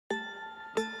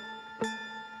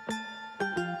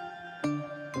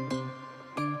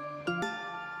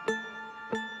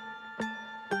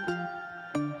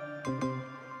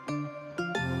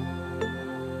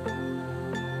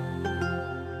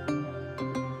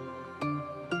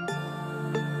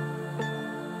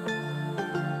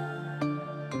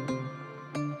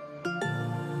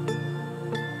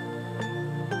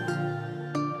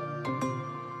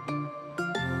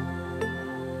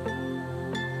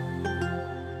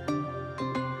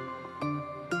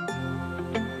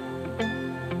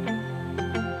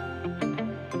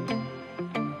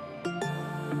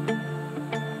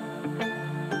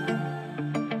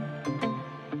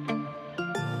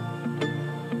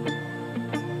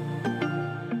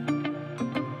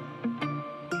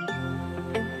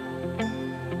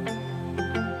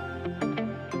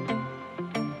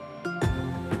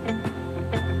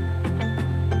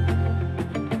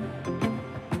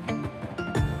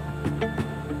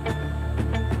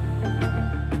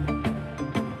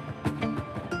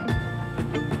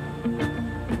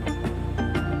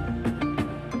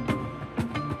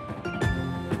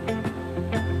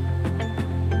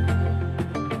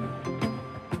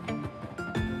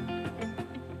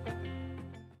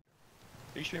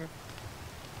you streaming?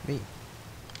 Me?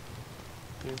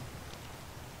 Yeah.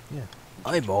 Yeah.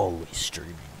 I'm always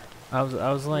streaming. I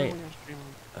was like,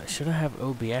 should I have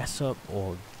OBS up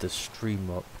or the stream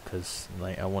up? Because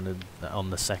like I wanted on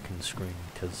the second screen,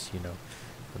 because you know,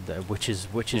 which is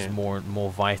more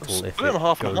vital if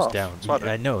it goes down. Yeah,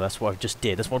 I know, that's what I just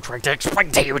did. That's what I'm trying to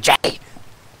explain to you, Jay.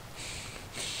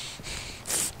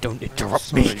 Don't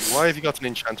interrupt me. Why have you got an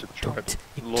enchanted tribe?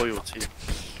 Loyalty.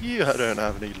 You don't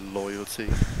have any loyalty.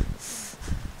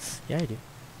 Yeah, I do.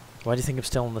 Why do you think I'm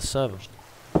still on the server?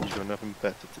 You got nothing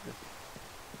better to do.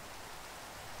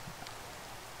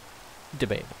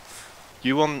 Debatable. Do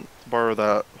you want to borrow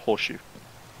that horseshoe?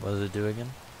 What does it do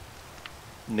again?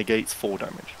 Negates 4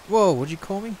 damage. Whoa, what'd you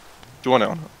call me? Do you want it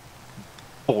or not?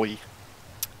 Boy.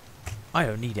 I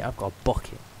don't need it, I've got a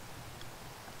bucket.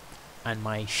 And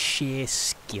my sheer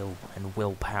skill and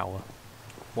willpower.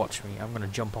 Watch me, I'm gonna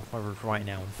jump off my roof right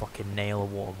now and fucking nail a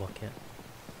water bucket.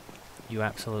 You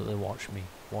absolutely watch me.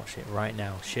 Watch it right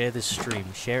now. Share this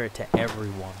stream. Share it to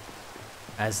everyone.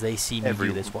 As they see me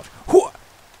do this. Watch.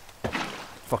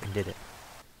 Fucking did it.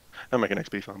 I don't make an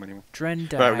XP farm anymore.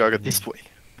 Drenda. Right, we gotta go this way.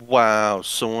 Wow,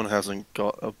 someone hasn't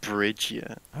got a bridge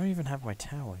yet. I don't even have my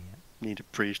tower yet. Need a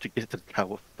bridge to get to the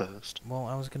tower first. Well,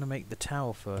 I was gonna make the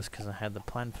tower first because I had the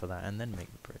plan for that, and then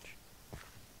make the bridge.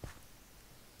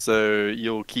 So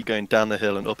you'll keep going down the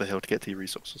hill and up a hill to get to your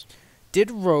resources. Did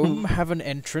Rome have an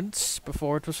entrance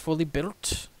before it was fully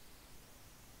built?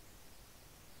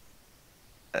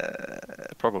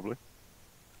 Probably.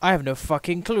 I have no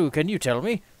fucking clue. Can you tell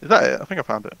me? Is that it? I think I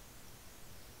found it.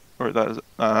 Or that is it.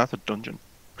 That's a dungeon.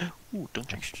 Ooh,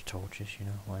 dungeon. Extra torches, you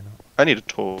know, why not? I need a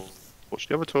torch. Do you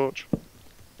have a torch?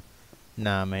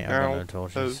 Nah, mate, I got no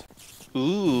torches.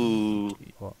 Ooh.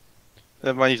 What?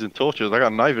 Never mind using torches, I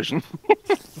got night vision.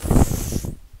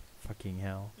 Fucking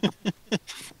hell.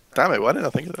 Damn it, why didn't I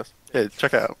think of this? Yeah,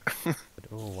 check it out.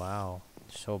 Oh, wow.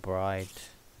 So bright.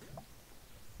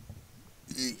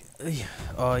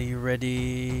 Are you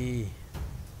ready?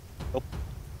 Nope.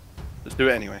 Let's do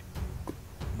it anyway.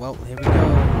 Well, here we go.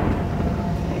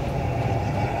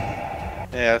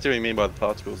 Yeah, I see what you mean by the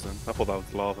particles then. I thought that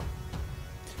was lava.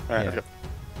 Alright, let's go.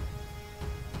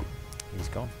 He's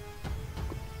gone.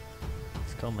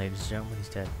 He's gone, ladies and gentlemen. He's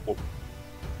dead. Oh.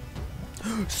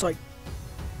 Psych!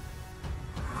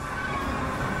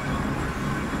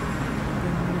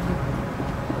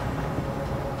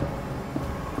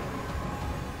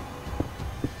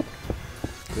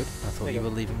 Good. I thought you were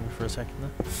leaving me for a second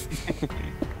there.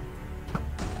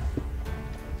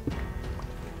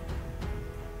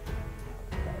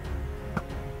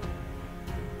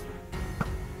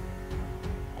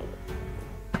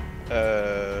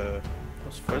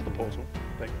 Where's the portal?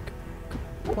 Like,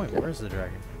 good point. Where's the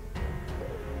dragon?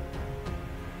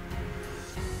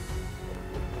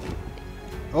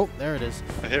 Oh, there it is.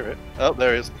 I hear it. Oh,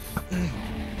 there it is.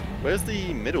 Where's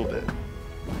the middle bit?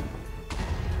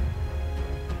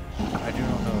 I do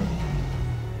not know.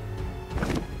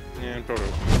 Yeah,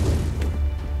 probably.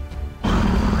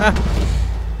 Ah!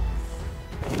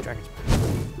 Dragon's back.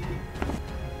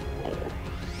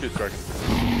 Good dragon.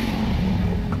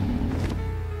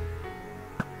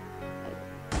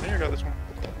 I think I got this one.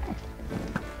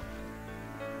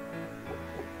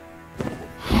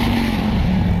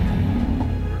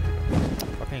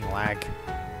 Fucking lag.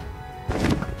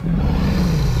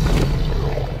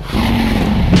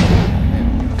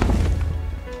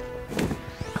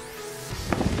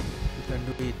 You can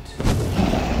do it.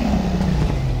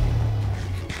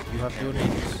 You have to do it.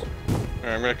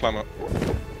 Alright, I'm gonna climb up. You're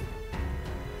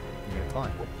gonna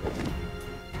climb.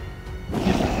 Look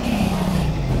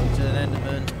to an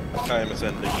enderman. I am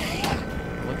ascending.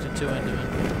 Look to 2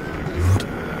 endermen.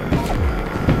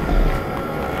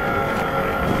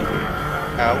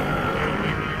 Ow.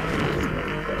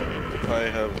 I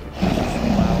have...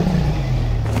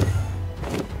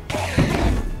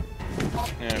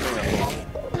 Yeah,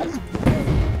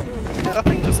 that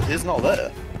thing just is not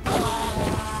there.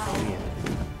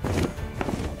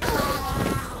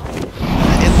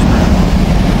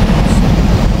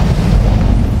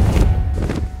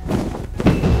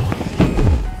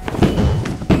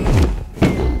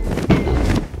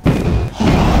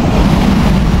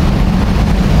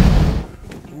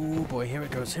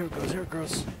 Here it goes, here it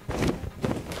goes.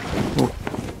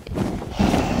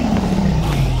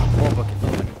 More bucket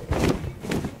building.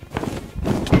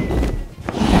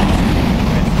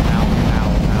 Ow,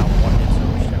 what is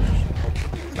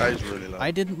it? That is really loud.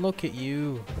 I didn't look at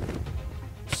you.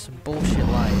 Some bullshit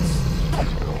lies.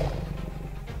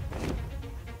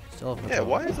 Still have yeah,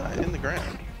 why is that in the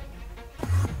ground?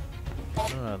 I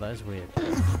don't know, that is weird.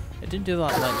 It didn't do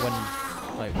that like when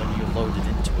Like when you loaded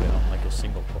into it on like a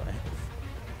single player.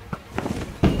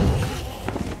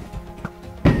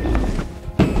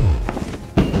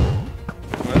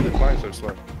 Why is it flying so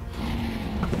slow?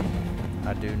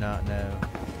 I do not know.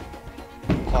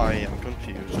 I am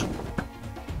confused.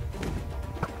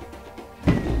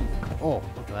 Oh,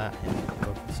 look at that. Yeah,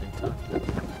 both at the same time.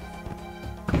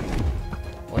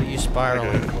 What are you spiraling?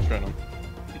 Okay, what's going on?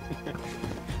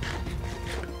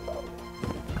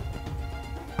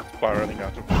 Spiraling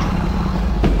out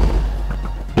of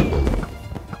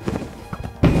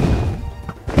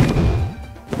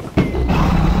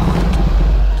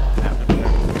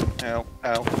Ow,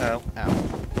 ow, ow.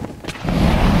 Ow.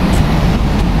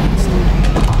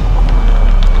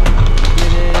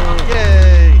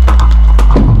 Yay!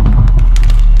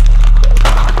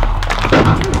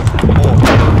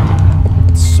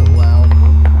 It's so loud.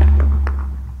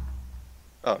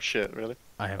 Oh shit, really?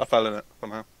 I fell in it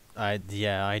somehow.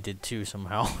 yeah, I did too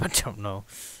somehow. I don't know.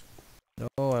 No,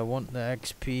 I want the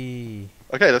XP.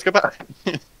 Okay, let's go back.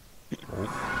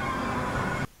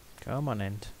 Come on,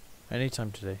 End.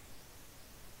 Anytime today.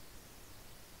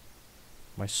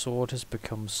 My sword has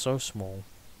become so small.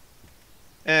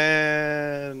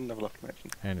 And never left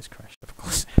connection. And it's crashed, of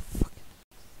course.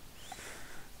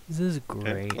 This is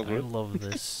great. I love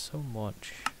this so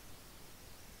much.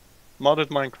 Modded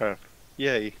Minecraft.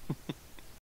 Yay.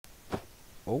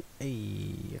 Oh,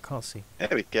 hey, I can't see. There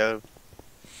we go.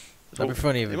 That'd be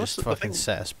funny if it must just have- fucking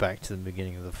set us back to the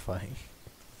beginning of the fight.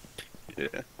 Yeah.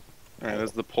 Alright,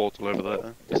 there's the portal over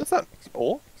there. Is this that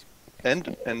ore? And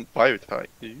biotite.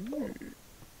 Ooh.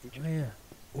 Oh yeah.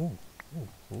 Ooh, ooh,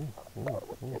 ooh, ooh,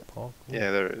 ooh, parkour. Yeah,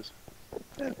 there it is.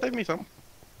 Yeah, save me some.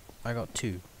 I got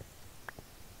 2.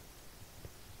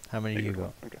 How many Here you go.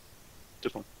 got? Okay.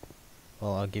 Just one.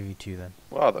 Well, I'll give you 2 then.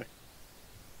 What are they?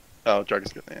 Oh,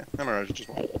 Dragon's good. Yeah. Emerald is just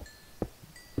one.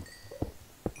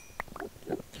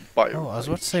 Bio. Oh, I was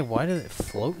about to say, why did it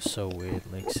float so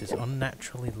weirdly? 'Cause it's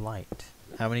unnaturally light.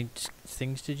 How many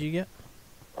things did you get?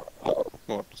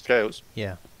 What? Scales?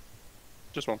 Yeah.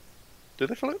 Just one. Do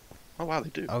they float? Oh wow, they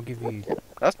do. I'll give you.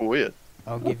 That's weird.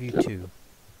 I'll give you 2.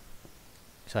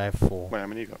 'Cause I have 4. Wait, how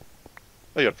many you got?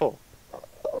 Oh, you got 4.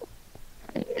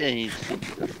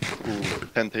 Ooh,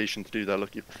 temptation to do that.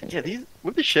 Look, yeah, these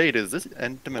with the shaders, this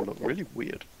Enderman look really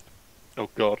weird. Oh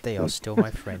god. They are still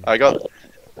my friend. I got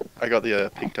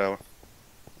the pink tower.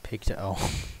 Picked it.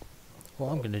 Oh. Well,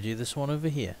 I'm gonna do this one over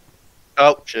here.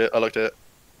 Oh shit! I looked at it.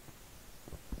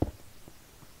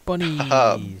 Bunnies.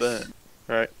 Haha, burn.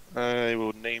 Right, I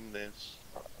will name this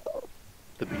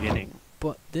the beginning.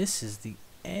 But this is the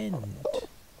end.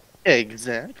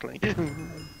 Exactly. I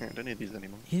don't need these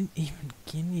anymore. You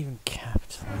didn't even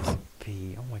capitalize the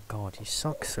B. Oh my god, you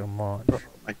suck so much. Oh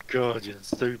my god, you're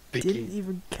so Didn't picky.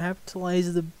 even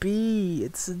capitalize the B.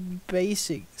 It's a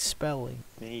basic spelling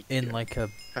in like a,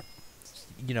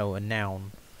 you know, a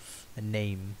noun, a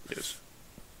name. Yes.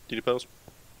 Do you pearls?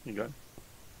 You go.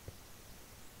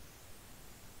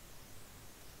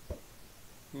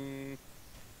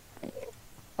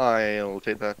 I'll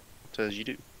take that as you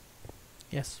do.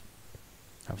 Yes.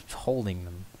 I was holding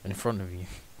them in front of you.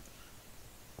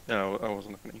 No, I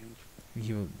wasn't looking at you.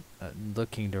 You were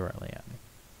looking directly at me.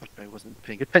 I wasn't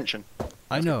paying attention.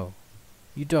 I know.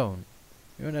 You don't.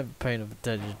 You're never paying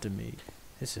attention to me.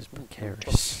 This is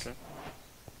precarious. Okay.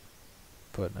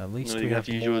 But at least No, we you have have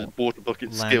to use your more water bucket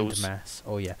land skills. mass.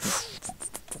 Oh yeah.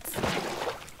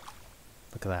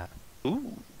 Look at that.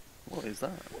 Ooh, what is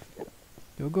that?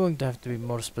 You're going to have to be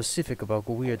more specific about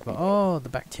weird. Oh, the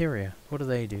bacteria. What do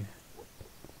they do?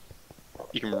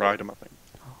 You can ride them, I think.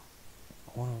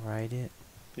 I want to ride it.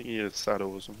 I think you need a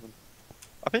saddle or something.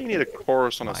 I think you need a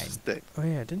chorus on a Mine. stick. Oh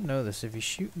yeah, I didn't know this. If you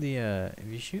shoot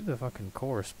the fucking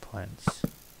chorus plants,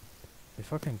 they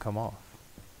fucking come off.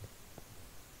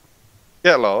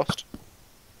 Get lost.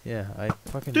 Yeah, I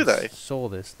fucking Do they? saw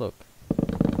this. Look.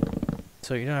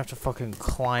 So you don't have to fucking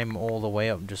climb all the way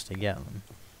up just to get them.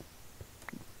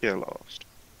 Get lost.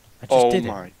 I just Oh did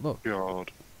my it. Look.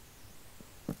 god.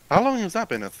 How long has that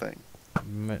been a thing?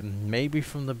 Maybe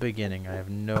from the beginning. I have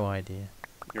no idea.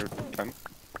 You're a cunt.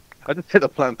 I just hit the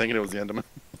plant thinking it was the Enderman.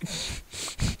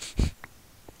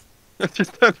 I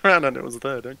just turned around and it was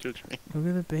there, don't judge me. Look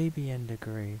at the baby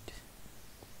endergrade.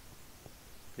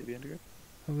 Baby Enderman?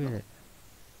 Look at it.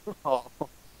 Oh,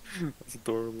 that's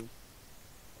adorable.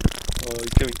 Oh, he's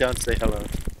coming down to say hello.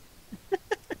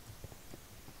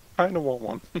 I kinda want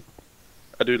one.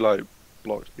 I do like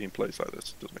blocks being placed like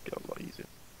this, it does make it a lot easier.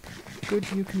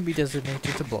 Good, you can be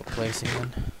designated to block placing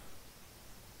then.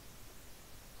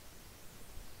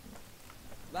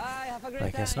 Bye, have a great I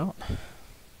guess time. not.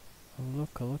 Oh,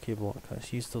 look, a lucky block.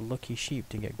 Let's use the lucky sheep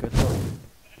to get good luck.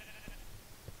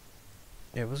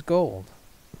 It was gold.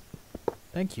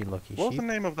 Thank you, lucky What's sheep. the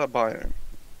name of that biome?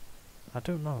 I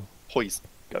don't know. Poise.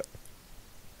 Got it.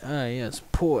 Ah, yes,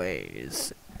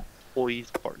 poise. Poise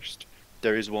Forest.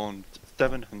 There is one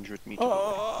 700 meters away.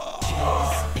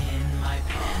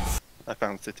 I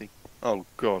found city. Oh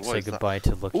god, what Say is goodbye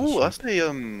to lucky that? Ooh, sheep. that's a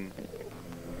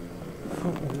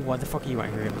Why the fuck are you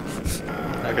angry at me?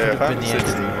 That Okay, I could have found been the the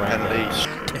city Enderman right and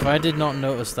there. If I did not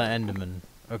notice that Enderman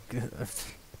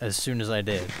as soon as I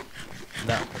did,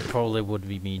 that probably would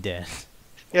be me dead.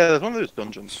 yeah, there's one of those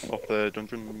dungeons off the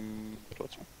dungeon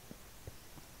platform.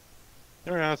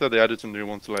 Yeah, I said they added some new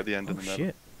ones to like the end Oh of the nether.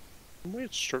 shit.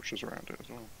 Weird structures around it as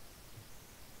well.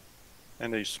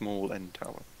 And a small end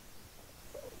tower.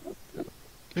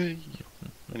 Hey,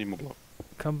 I need more block.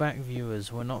 Come back,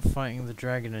 viewers. We're not fighting the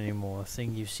dragon anymore. A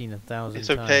thing you've seen 1,000 It's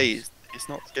times. okay, it's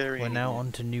not scary. We're now anymore.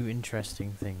 on to new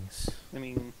interesting things. I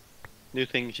mean, new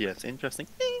things, yes. Interesting.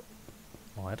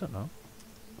 Oh, I don't know.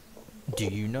 Do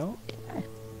you know?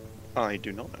 I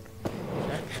do not know.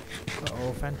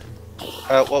 Oh, phantom.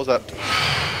 What was that?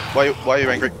 Why are you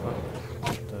angry?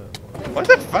 Why is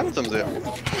there phantoms here? What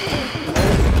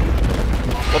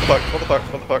the fuck? What the fuck?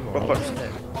 What the fuck? What the fuck?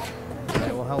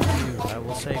 I will help you. I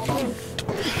will save you.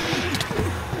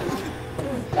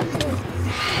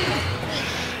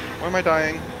 Why am I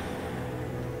dying?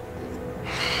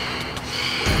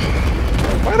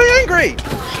 Why are they angry? I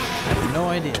have no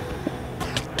idea.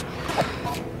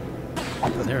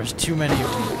 But there is too many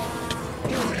of them.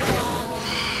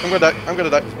 I'm gonna die. I'm gonna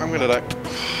die. I'm gonna die.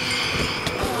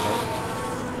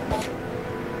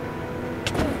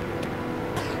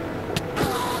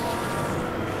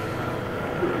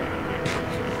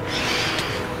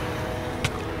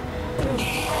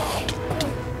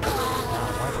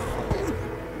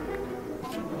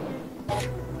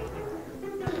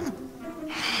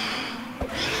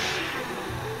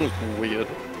 That was weird.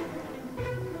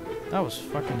 That was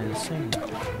fucking insane.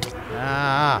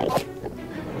 Ah!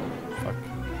 Fuck.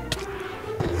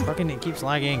 Fucking it keeps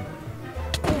lagging.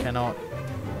 Cannot.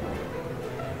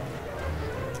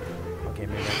 Okay,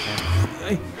 maybe I can.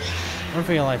 Hey! Run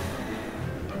for your life.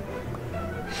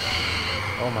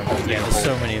 Oh my god, yeah, there's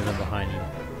so many of them behind you.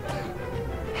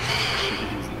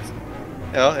 Jesus.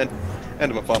 Yeah,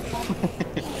 end of my farm.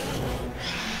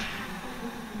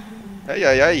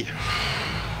 Hey.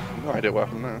 No idea what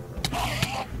happened there.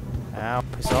 Ow,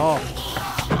 piss off.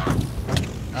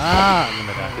 Ah! I'm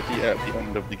gonna die. City at the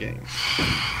end of the game.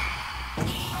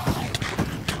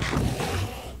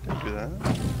 Don't do that. I'm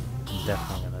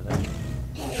definitely gonna die.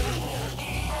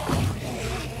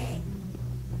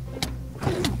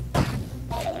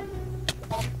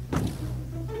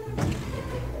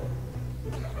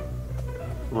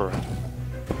 Right.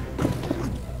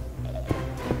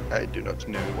 I do not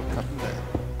know what happened there.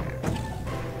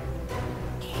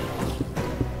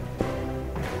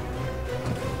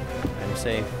 I'm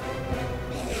safe.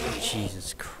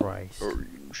 Jesus Christ. Are you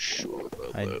sure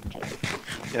about I- that?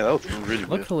 Yeah, that was really weird.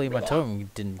 Luckily, my totem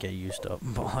didn't get used up,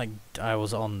 but like I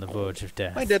was on the verge of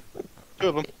death. I did. 2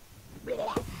 of them.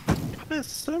 There's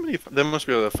so many. There must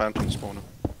be a phantom spawner.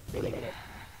 Hit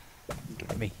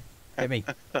me. Hit me.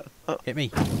 Hit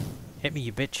me. Hit me,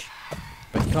 you bitch.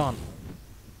 But you can't.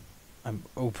 I'm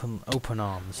open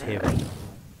arms. Here we go.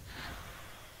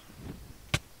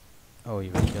 Oh,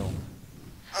 you've been killed.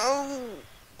 Oh!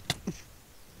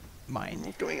 Mine.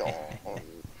 What's going on?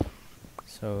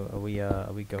 So are we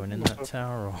going in that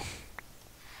tower or?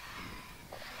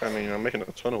 I mean, I'm making a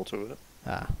tunnel to it.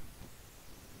 Ah.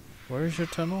 Where is your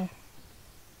tunnel?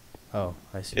 Oh,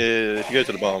 I see. If you go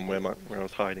to the bottom where I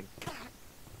was hiding.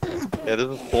 Yeah, there's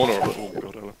a spawner of it. Oh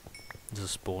god, Ella.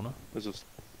 There's a spawner. There's a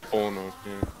spawner,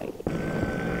 yeah.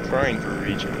 I'm trying to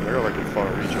reach it. I got like a far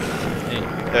reach it. Hey,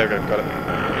 There we go, got it.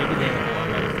 maybe they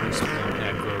automatically respawn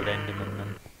aggroed Enderman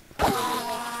then.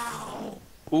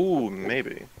 Ooh,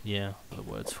 maybe. Yeah, the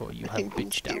words for you have I'm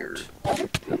bitched scared. out.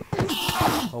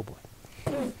 Oh boy.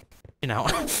 You know.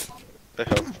 They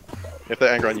help. If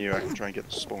they're angry on you, I can try and get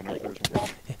the spawner of those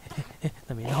ones.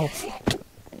 Let me know.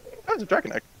 Oh, it's a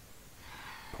dragon egg.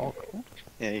 Pog.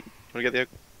 Yeah, you wanna get the egg?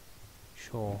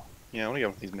 Sure. Yeah, I wanna get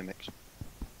one of these mimics.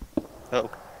 Oh.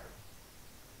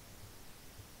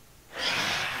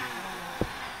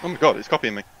 Oh my god, it's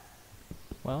copying me.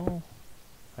 Well,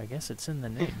 I guess it's in the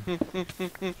name.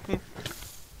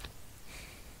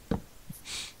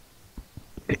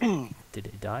 Did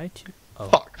it die too? Oh.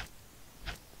 Fuck.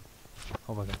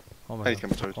 Oh my god. Oh I my need to god.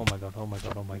 get my toes. Oh my god. Oh my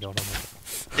god. Oh my god. Oh my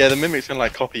god. Yeah, the mimic's gonna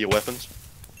like copy your weapons.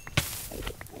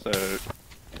 So, it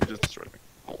just destroyed me.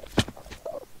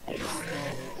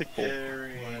 Big ball.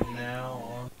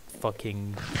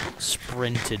 fucking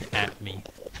sprinted at me.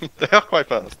 They are quite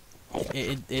fast.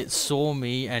 It saw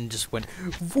me and just went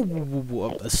woo, woo, woo, woo,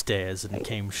 up the stairs and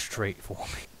came straight for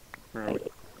me. Where are we?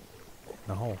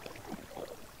 The hole.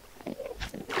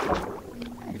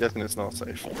 I'm guessing it's not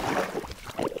safe.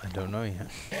 I don't know yet.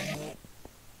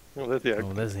 Oh, there's the egg.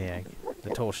 Oh, there's the egg. The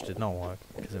torch did not work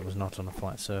because it was not on a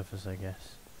flat surface, I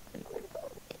guess.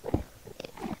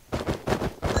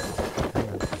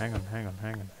 Hang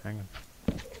on.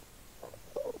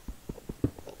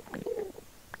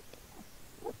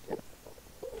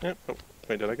 Yep. Oh,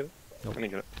 wait, did I get it? Nope. I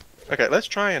didn't get it. Okay, let's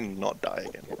try and not die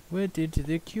again. Where did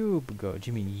the cube go? Do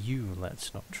you mean you?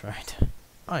 Let's not try it.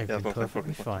 I've Yeah, been that's what I'm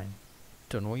perfectly talking fine.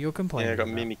 Don't know what you're complaining Yeah, I got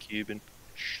about. Mimi Cube in.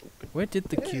 Where did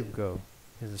the cube go?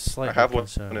 There's a slight I have one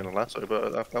concern. in a lasso,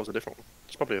 but that was a different one.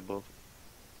 It's probably above.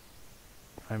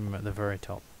 I'm at the very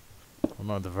top. Well,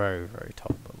 not the very, very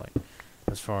top, but like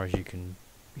as far as you can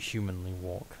humanly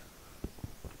walk.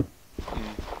 Mm.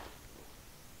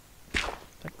 Is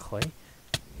that clay?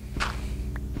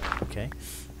 Okay.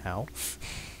 How?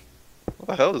 What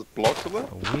the hell? There's blocks of that?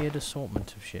 A weird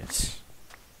assortment of shit.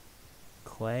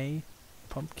 Clay,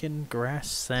 pumpkin,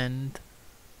 grass, sand,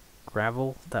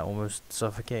 gravel. That almost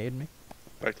suffocated me.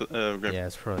 Back to Yeah,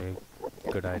 it's probably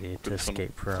a good idea to Good tunnel.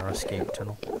 escape for our escape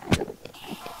tunnel.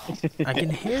 I can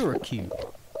hear a cube.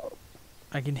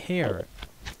 I can hear it.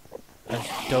 I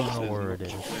just don't know where it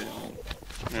is.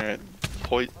 Alright.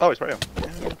 Oh, it's right here.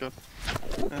 Yeah, oh god.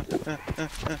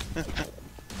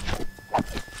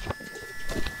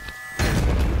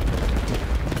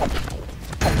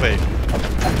 Wait.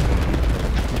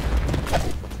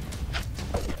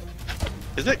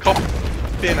 Is it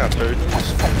copying our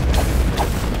totems?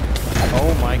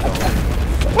 Oh my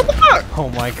god. What the fuck? Oh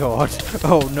my god.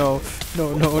 Oh no.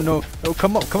 No, no, no. Oh,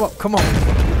 come on, come on, come on.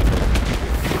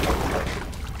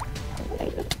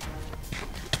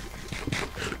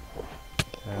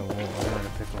 We're in a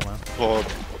pickle now. Oh,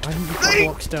 Why didn't you put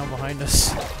blocks down behind us?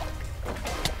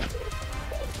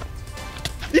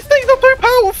 these things are too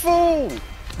powerful!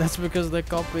 That's because they're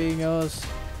copying us.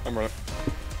 I'm running.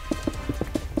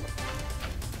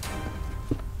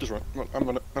 Just run. I'm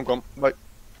running. I'm gone. Bye.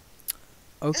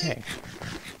 Okay.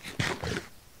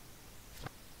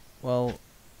 Well,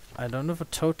 I don't have a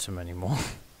totem anymore.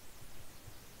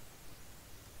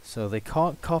 So they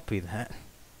can't copy that.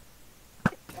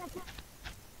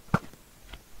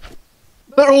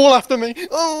 They're all after me!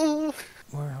 Oh!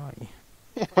 Where are you?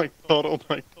 Oh my god, oh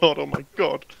my god, oh my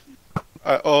god.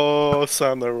 Oh,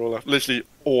 Sam, they're all after literally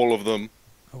all of them.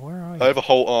 Where are you? I have a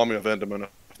whole army of Endermen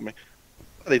after me.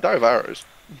 They die with arrows.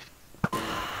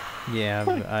 Yeah,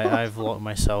 I've locked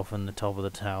myself in the top of the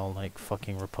tower like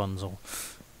fucking Rapunzel.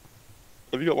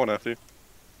 Have you got one after you?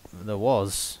 There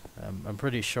was. I'm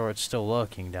pretty sure it's still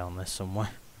lurking down there somewhere.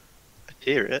 I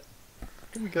hear it.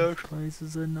 Here we go. This place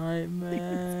is a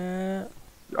nightmare.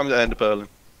 I'm the Ender Pearling.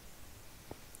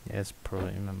 Yeah, it's probably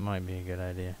it might be a good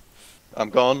idea. I'm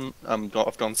gone.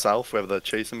 I've gone south. Whether they're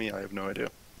chasing me, I have no idea.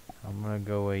 I'm gonna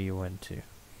go where you went to.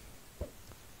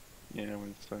 Yeah, I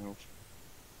went south.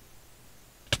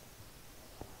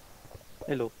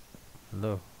 Hello.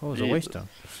 Hello. Oh, it's a Jesus. waystone.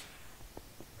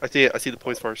 I see it. I see the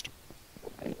poised forest.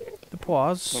 The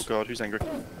pause. Oh god, who's angry?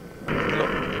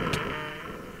 Hello.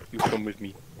 You come with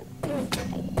me.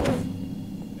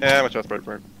 Yeah, my chest broke,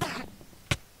 bro.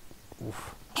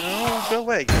 Oof. Oh, go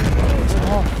away.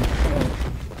 Oh.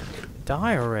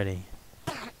 Die already.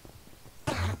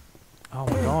 Oh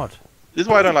my god. This is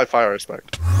why I don't like fire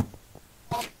aspect.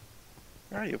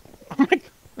 Where are you? Oh my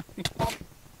god.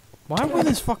 Why would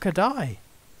this fucker die?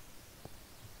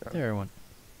 There he went.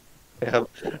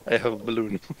 I have a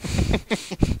balloon.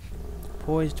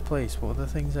 Poised place. What are the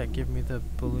things that give me the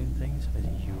balloon things? Is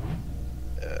it you?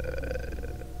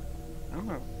 I don't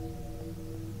know.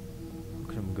 Look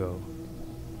at him go.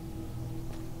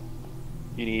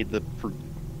 You need the fruit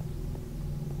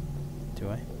Do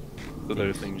I? for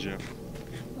those things, yeah.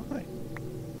 Hi.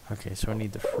 Okay, so I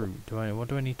need the fruit. What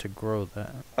do I need to grow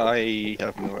that? I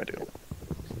have no idea.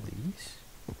 So these?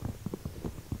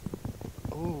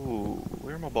 Oh,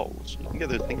 where are my bottles? You can get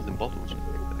those things in bottles.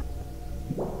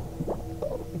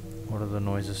 What are the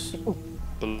noises?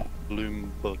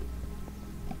 Balloon bud.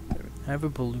 I have a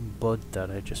balloon bud that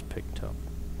I just picked up.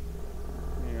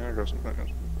 Yeah, I got some. I don't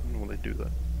know why they do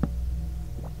that.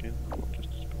 Yeah, just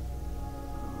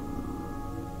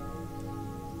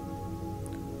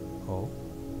Oh.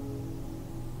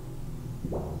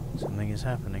 Something is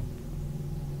happening.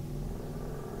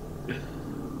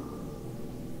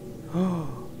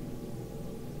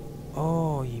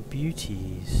 Oh, you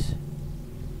beauties.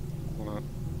 What?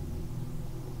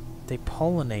 They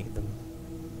pollinate them.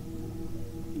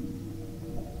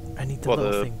 I need the What,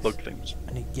 little the things. plug things?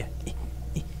 I need, yeah.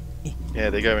 Yeah,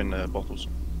 they go in bottles.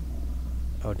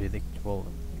 Oh, do they? Well,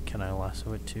 can I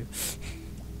lasso it too? I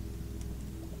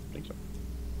think so.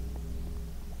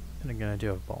 I'm gonna do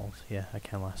have balls. Yeah, I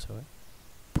can lasso it.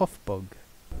 Puff bug.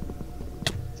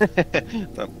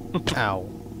 Ow.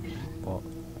 What?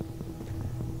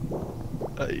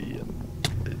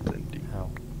 Ow.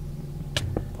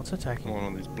 What's attacking One me?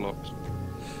 of these blocks.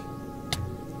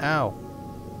 Ow.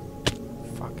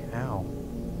 Fuck, ow.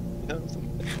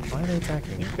 Why are they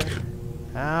attacking me?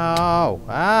 Ow!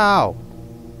 Ow!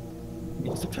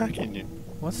 What's attacking you?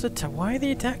 What's the why are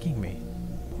they attacking me?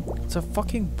 It's a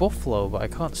fucking buffalo, but I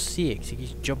can't see it because he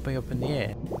keeps jumping up in the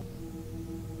air.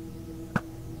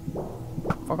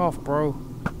 Fuck off, bro.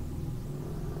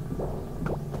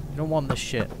 You don't want this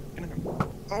shit.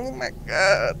 Oh my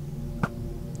god!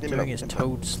 Doing his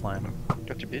toad slam.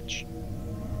 Got you, bitch.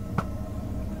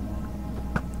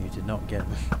 You did not get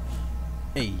me.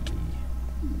 Hey.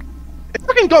 It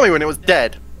fucking got me when it was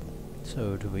dead!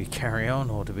 So, do we carry on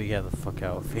or do we get the fuck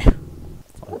out of here?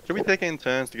 Should we take it in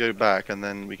turns to go back and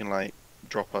then we can, like,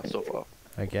 drop our stuff off?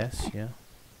 I guess, yeah.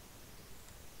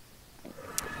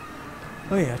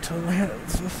 Oh yeah, I totally had, I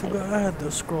forgot I had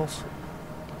those scrolls.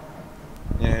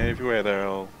 Yeah, if you were there,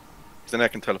 I'll... Because then I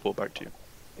can teleport back to you.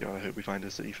 Yeah, I hope we find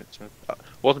a safe. So,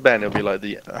 what's Ben? It'll be like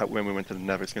the when we went to the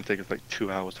Nether. It's gonna take us like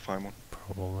 2 hours to find one.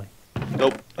 Probably.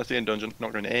 Nope, that's the end dungeon.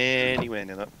 Not going anywhere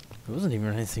near that. There wasn't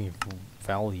even anything of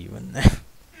value in there.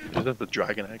 Is that the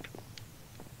dragon egg?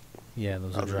 Yeah, there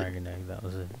was a That was it. dragon egg, that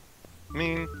was it. I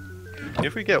mean,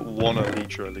 if we get one of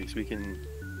each, or at least we can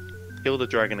kill the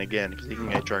dragon again, because he can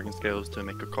get dragon scales to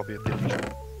make a copy of the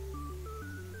image.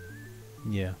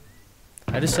 Yeah.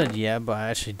 I just said yeah, but I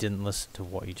actually didn't listen to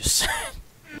what you just said.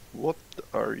 What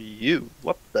are you?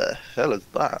 What the hell is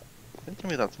that? Don't tell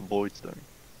me that's a void stone.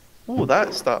 Oh,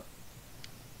 that's that.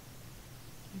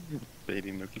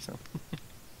 Baby Mookie sound.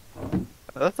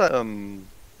 That's that,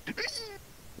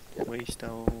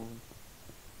 Waystone.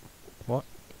 What?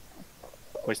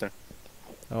 Waystone.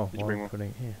 Oh, Did you well, bring I'm one? putting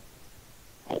it here.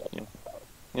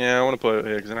 Yeah, I want to put it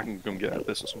here because then I can go and get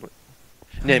this or something.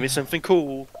 Name it something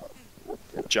cool.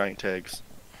 Giant eggs.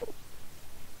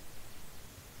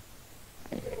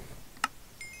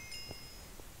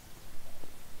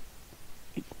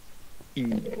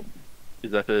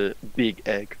 Is that a big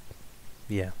egg?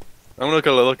 Yeah. I'm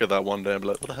gonna look at that one day and be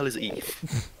like, what the hell is E?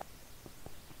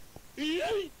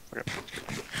 Okay.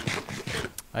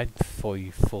 I thought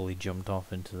you fully jumped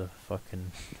off into the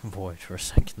fucking void for a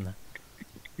second there.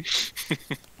 You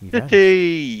vanished.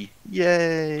 Shitty!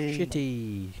 Yay!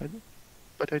 Shitty!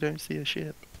 But I don't see a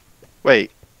ship.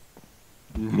 Wait.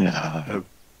 No.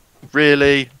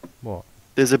 Really? What?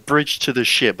 There's a bridge to the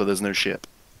ship, but there's no ship.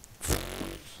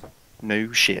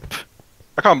 No ship.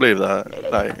 I can't believe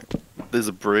that. Like, there's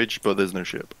a bridge, but there's no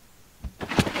ship.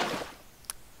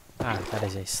 Ah, that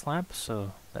is a slab,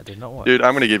 so that did not work. Dude,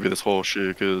 I'm gonna give you this horseshoe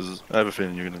because I have a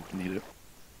feeling you're gonna need it.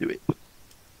 Do it.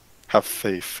 Have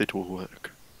faith, it will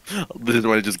work. This is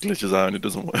when it just glitches out and it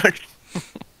doesn't work.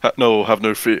 No, have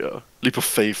no fear. Leap of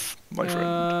faith, my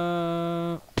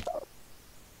friend.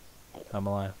 I'm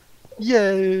alive.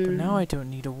 Yay! But now I don't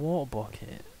need a water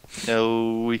bucket.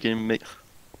 No, we can make...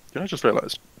 Did I just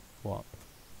realise? What?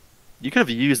 You could have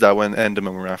used that when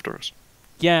Endermen were after us.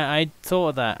 Yeah, I thought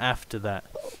of that after that.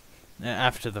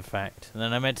 After the fact. And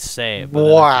then I meant to say it, but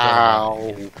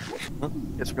Wow!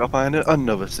 Guess we gotta find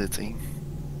another city.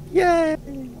 Yay!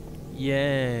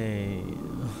 Yay!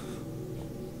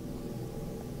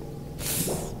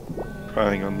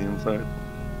 Crying on the inside.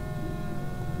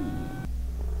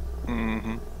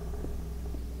 Mm-hmm.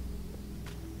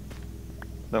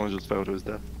 That one just fell to his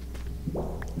death.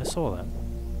 I saw that.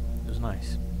 It was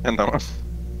nice. And that one.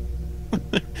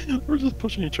 We're just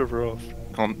pushing each other off.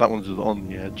 That one's just on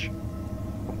the edge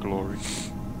of glory.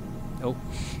 Oh.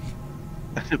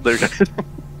 There you go.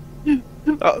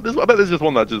 I bet there's just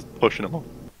one that's just pushing him off.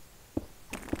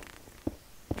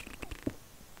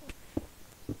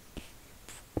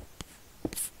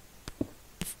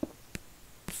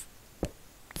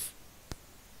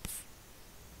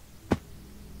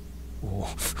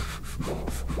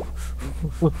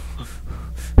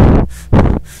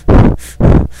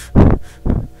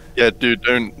 Yeah, dude,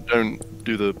 don't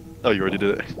do the... Oh, you already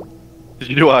did it. Did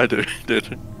you do what I did?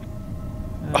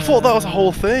 I thought that was a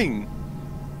whole thing!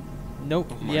 Nope.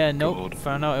 Oh my Yeah, nope. God.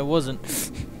 Found out it wasn't.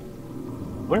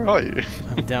 Where are you?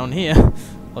 I'm down here,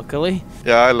 luckily.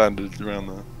 Yeah, I landed around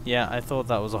there. Yeah, I thought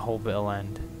that was a whole bit of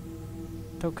land.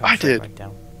 Don't come I straight did. back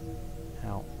down.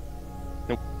 Ow.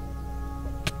 Nope.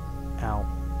 Ow.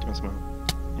 Don't smell.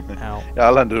 Ow. Yeah, I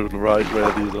landed right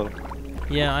where these are.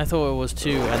 Yeah, I thought it was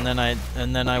too, and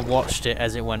then I watched it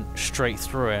as it went straight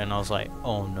through it, and I was like,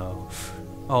 oh no,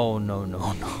 oh no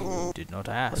no no, did not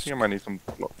I ask. think I might need some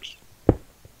blocks.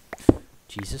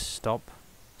 Jesus, stop,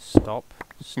 stop,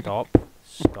 stop,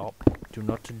 stop! Do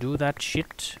not do that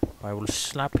shit. I will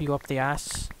slap you up the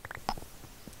ass.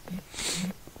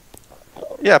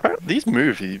 Yeah, apparently these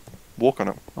move. You walk on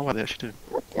them. Oh, wow, they actually do.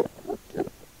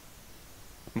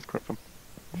 Let's grab them.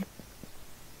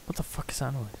 What the fuck is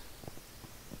that noise?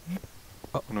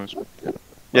 Oh. Noise.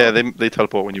 Yeah, they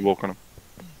teleport when you walk on them.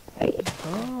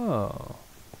 Oh,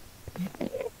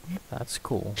 that's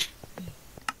cool.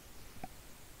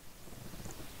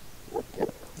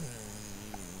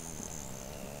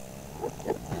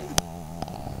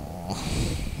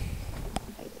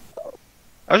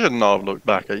 I should not have looked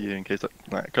back at you in case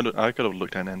I could have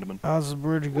looked at an Enderman. How's the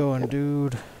bridge going,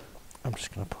 dude? I'm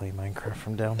just gonna play Minecraft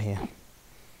from down here.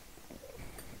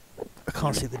 I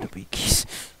can't see the W keys.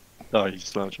 Oh, you're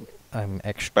slouching. I'm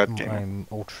extra. Bad gamer. I'm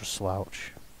ultra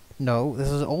slouch. No, this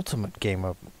is ultimate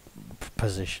gamer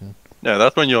position. Yeah,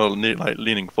 that's when you're like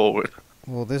leaning forward.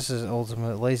 Well, this is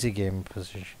ultimate lazy gamer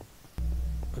position.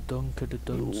 A dunk at a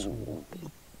dunce.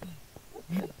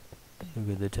 Look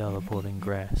at the teleporting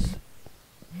grass.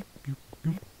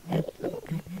 Hang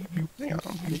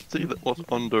on, let's see what's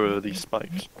under these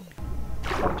spikes.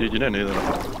 Dude, you don't need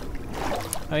that.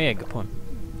 Oh yeah, good point.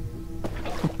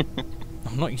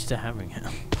 I'm not used to having it.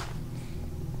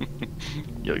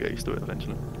 You'll get used to it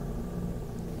eventually.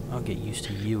 I'll get used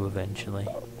to you eventually.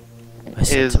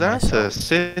 Is that a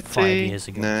city? 5 years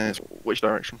ago. Nah, it's which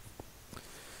direction?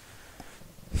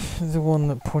 The one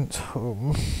that points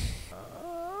home.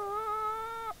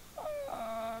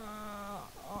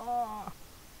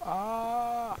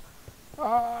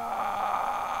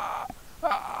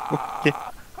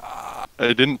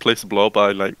 I didn't place a blob,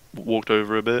 I like walked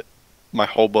over a bit. My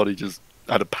whole body just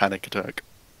had a panic attack.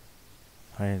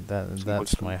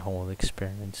 That's my whole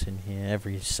experience in here.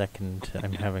 Every second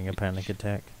I'm having a panic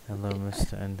attack. Hello,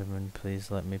 Mr. Enderman, please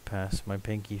let me pass. My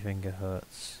pinky finger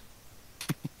hurts.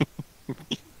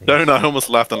 No, I almost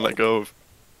laughed and let go of.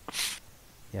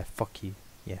 Yeah, fuck you.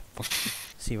 Yeah, fuck you.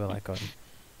 See where that got you.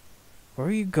 Where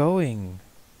are you going?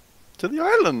 To the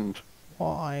island!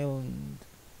 What island?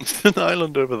 It's an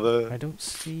island over there. I don't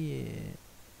see it.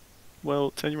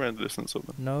 Well, turn you around the distance of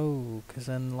them. No, because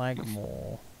then lag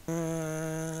more.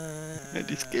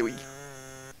 It's scary.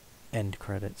 End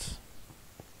credits.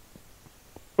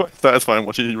 That's fine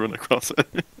watching you run across it.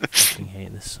 I fucking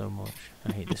hate this so much.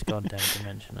 I hate this goddamn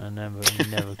dimension. I'm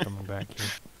never coming back here.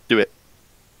 Do it.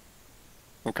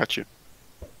 I'll catch you.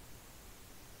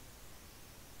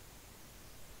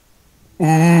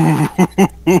 Why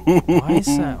is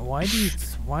that?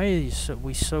 Why are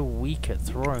we so weak at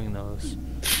throwing those?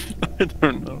 I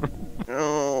don't know.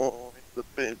 Oh, the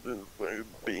bed is so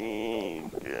big.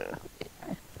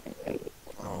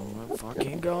 Oh my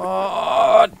fucking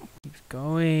god! It keeps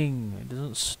going. It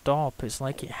doesn't stop. It's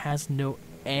like it has no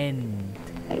end.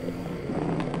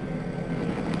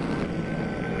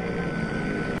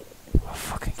 I'll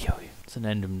fucking kill you. It's an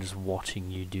Enderman just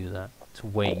watching you do that. It's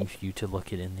waiting for you to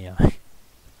look it in the eye.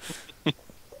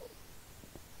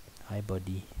 Hi,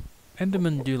 buddy.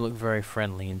 Endermen do look very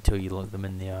friendly until you look them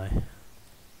in the eye.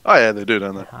 Oh yeah, they do,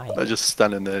 don't they? Hi. They're just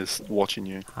standing there watching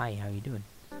you. Hi, how you doing?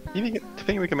 Do you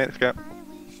think we can make the gap?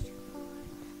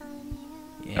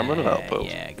 Yeah, I'm running out of pearls.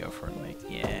 Yeah, go for it, mate.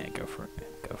 Yeah, go for it.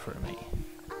 Go for it, mate.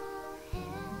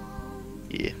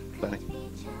 Yeah, funny.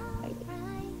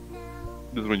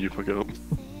 This is when you fuck it up.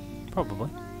 Probably.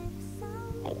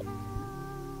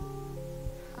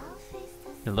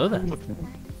 Hello there.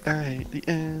 I hate the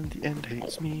end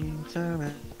hates me.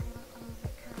 The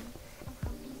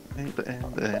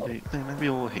end hates me. We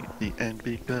all hate the end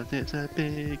because it's a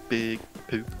big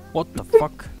poo. What the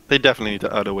fuck? They definitely need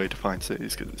to add a way to find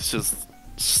cities because it's just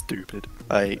stupid.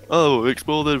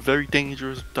 Explore the very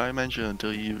dangerous dimension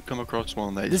until you come across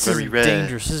one that is very rare. This isn't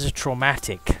dangerous, this is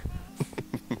traumatic.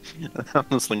 I'm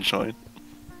the slingshot.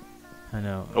 I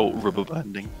know. Oh, rubber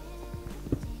banding.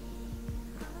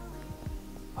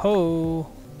 Ho!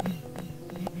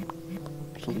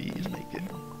 Please make it.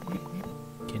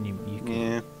 Can you can,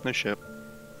 Yeah, no shit.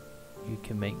 you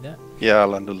can make that? Yeah, I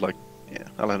landed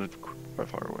quite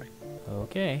far away.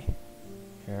 Okay.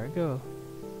 Here I go.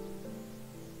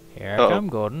 Here I Uh-oh. come,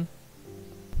 Gordon.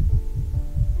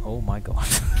 Oh my god.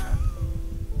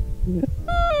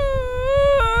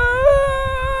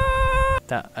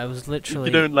 That I was literally.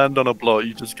 If you don't land on a block,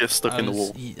 you just get stuck in the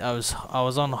wall. I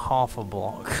was on half a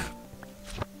block.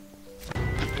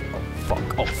 Oh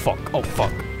fuck! Oh fuck! Oh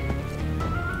fuck!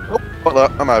 Oh, fuck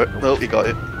that! I'm out. Oh, you got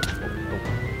it.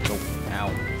 Oh, ow!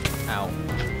 Ow.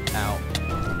 Ow.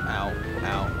 Ow.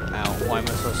 Ow. Ow. Why am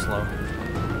I so slow?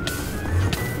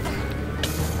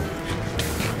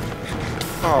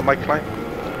 Oh, my climb.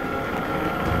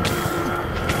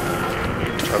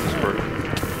 That's broken.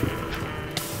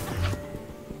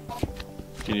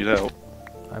 Do you need help?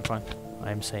 I'm fine.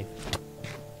 I am safe.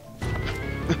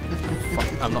 Fuck,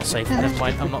 I'm not safe. Never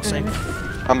mind, I'm not safe.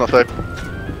 I'm not safe.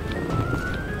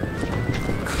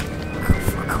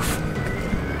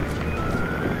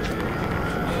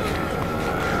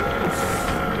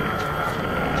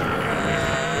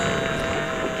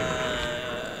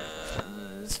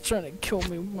 It's trying to kill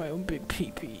me with my own big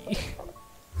pee-pee.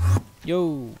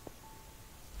 Yo.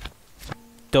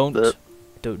 Do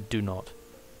not.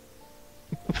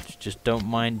 Just don't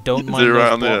mind those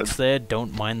blocks there.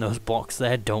 Don't mind those blocks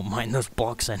there. Don't mind those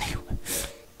blocks anyway.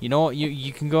 You know what?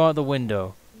 You can go out the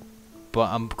window, but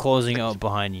I'm closing it up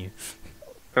behind you.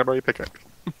 Can I borrow your pickaxe?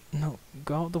 No,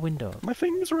 go out the window. My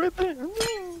thing's right there.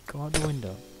 Go out the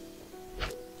window.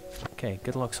 Okay,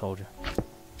 good luck, soldier.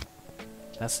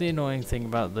 That's the annoying thing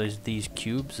about these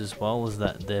cubes as well, is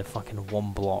that they're fucking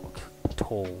 1 block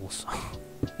tall. So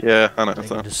yeah, I know. they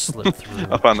can just slip through.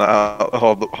 I found that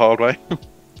out the hard way.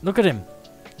 Look at him!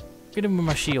 Look at him with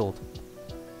my shield.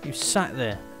 You sat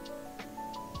there.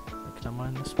 Can I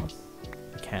mine this one?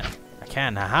 I can. I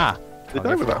can, haha! Can't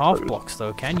go for half blocks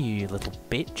though, can you, you little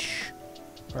bitch?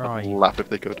 Where are you? Laugh if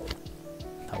they could.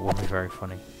 That would be very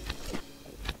funny.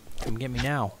 Come get me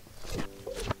now.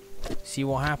 See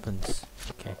what happens.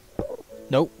 Okay.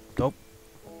 Nope. Nope.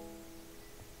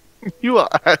 You are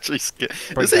actually scared.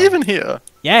 Is it even here?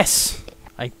 Yes!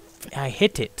 I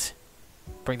hit it.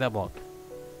 Break that block.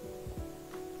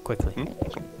 Quickly.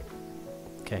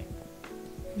 Okay.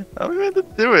 How are we meant to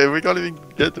do it? We can't even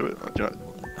get to it. Do you know,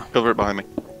 cover it behind me.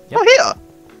 Yep. Oh, here!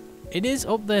 It is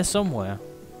up there somewhere.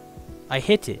 I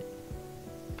hit it.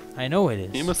 I know it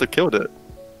is. You must have killed it.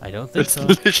 I don't think It's so.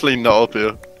 literally not up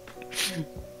here.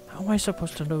 How am I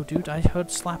supposed to know, dude? I heard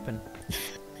slapping.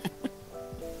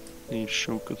 These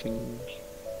shulker things.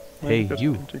 Hey,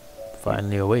 you.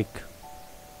 Finally awake.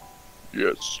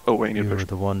 Yes. Oh, wait, You were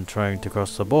the one trying to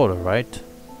cross the border, right?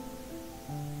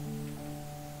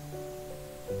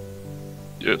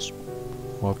 Yes.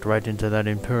 Walked right into that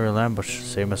Imperial ambush,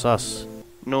 same as us.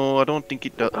 No, I don't think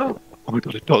it does. Oh my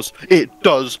god, it does. It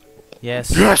does!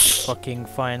 Yes. Yes! Fucking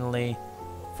finally.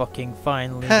 Fucking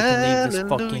finally. We can leave this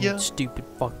fucking stupid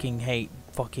fucking hate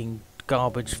fucking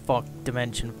garbage fuck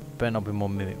dimension. Better not be more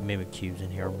mimic cubes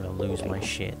in here, I'm gonna lose my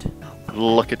shit.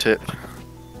 Look at it.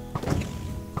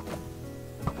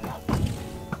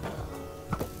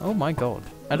 Oh my god.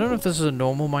 I don't know if this is a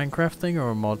normal Minecraft thing or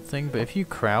a mod thing, but if you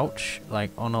crouch,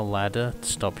 like, on a ladder to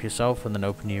stop yourself and then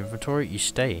open your inventory, you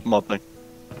stay. Mod thing.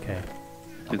 Okay.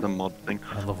 It's a mod thing.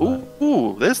 I love Ooh, that.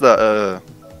 ooh, there's that,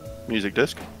 music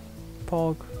disc.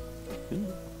 Pog.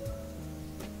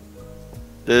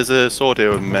 There's a sword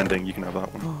here with mending, you can have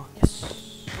that one. Oh, yes.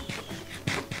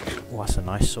 Oh, that's a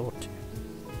nice sword, too.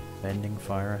 Bending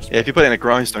fire aspect. Yeah, if you put it in a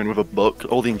grindstone with a book,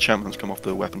 all the enchantments come off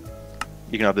the weapon.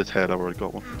 You can have this head, I've already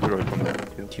got one.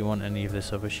 Do you want any of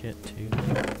this other shit, too?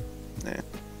 Nah.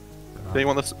 Do you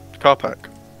want this car pack?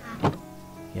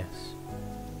 Yes.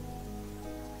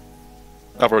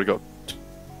 I've already got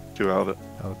 2 out of it.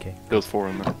 Okay. There was 4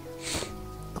 in there.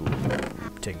 Cool.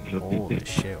 Taking all this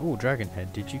shit. Oh, dragon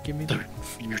head. Did you give me that?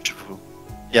 Beautiful.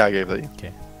 Yeah, I gave that to you.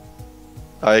 Okay.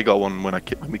 I got one when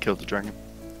we killed the dragon.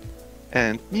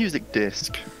 And music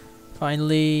disc.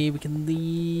 Finally, we can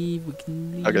leave. We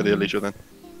can leave. I'll get the Alicia then.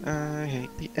 I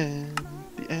hate the end.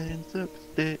 The end's up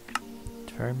stick.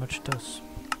 It very much does.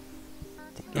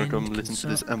 Gonna come listen to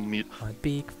this unmute. My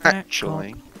big fat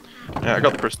Actually, cock. yeah, I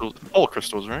got the crystals. All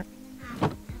crystals, right? I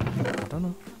don't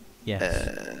know. Yes.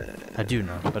 I do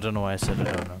know. I don't know why I said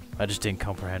I don't know. I just didn't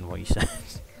comprehend what you said.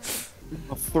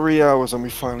 3 hours and we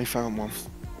finally found one.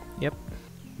 Yep.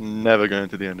 Never going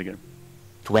to the end again.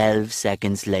 12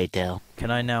 seconds later.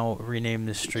 Can I now rename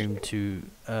this stream to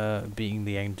beating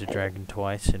the Ender Dragon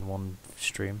twice in one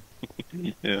stream?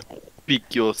 Yeah.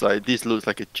 Pick your side. This looks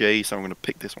like a J, so I'm gonna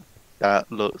pick this one.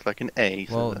 That looks like an A.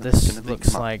 So Well, that's this gonna be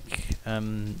looks mine. like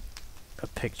a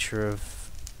picture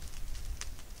of...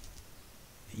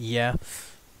 Yeah.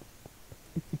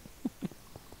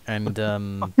 And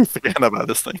Forgetting about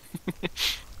this thing.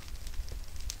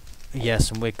 yes,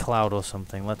 and we're Cloud or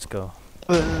something. Let's go.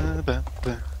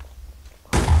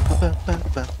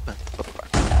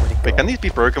 Wait, can these be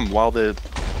broken while they're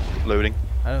loading?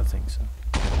 I don't think so.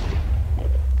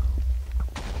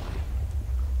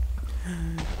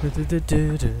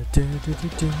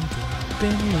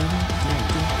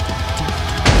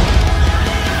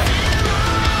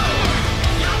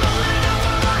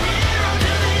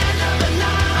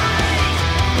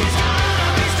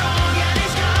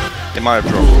 It might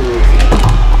have dropped.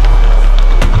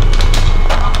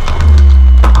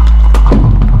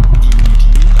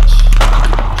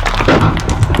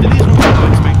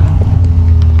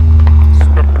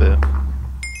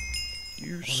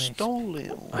 You stole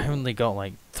it. I only got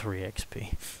like 3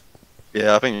 XP.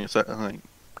 Yeah, I think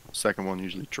second one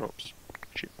usually drops.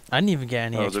 Shit. I didn't even get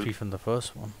any XP from the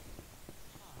first one.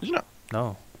 Did you not?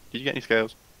 No. Did you get any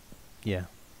scales? Yeah.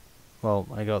 Well,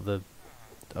 I got the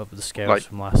scales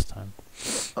from last time.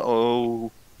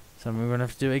 Oh. So we're gonna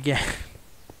have to do it again.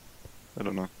 I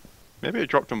don't know. Maybe it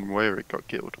dropped them where it got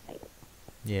killed.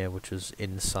 Yeah, which was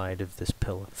inside of this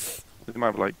pillar. It might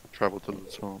have like travelled to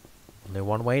the top. Only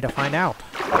one way to find out.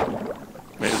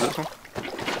 Wait, is this one?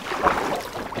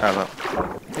 Ah, that.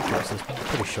 I think it was this one.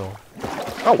 Pretty sure.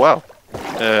 Oh wow.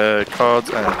 Cards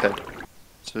and head.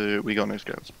 So we got no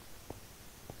scales.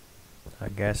 I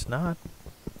guess not.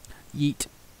 Yeet.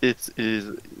 It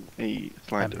is a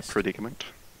slight predicament.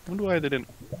 I wonder why they didn't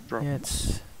drop. Yeah,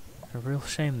 it's a real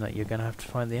shame that you're gonna have to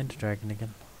find the Ender Dragon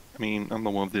again. I mean, I'm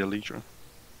the one with the Elytra.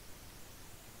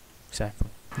 Exactly.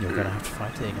 You're gonna have to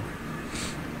fight it again.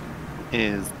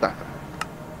 Is that?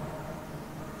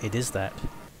 It is that.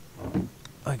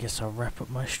 I guess I'll wrap up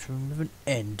my stream with an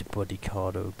end body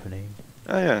card opening.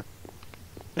 Oh yeah.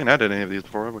 I didn't add any of these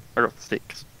before, have we? I got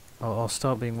sticks. I'll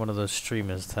start being one of those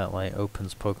streamers that like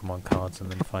opens Pokemon cards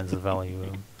and then finds the value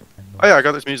in them. Oh yeah, I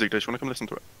got this music dish. Wanna come listen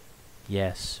to it?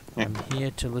 Yes, yeah. I'm here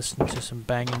to listen to some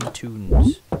banging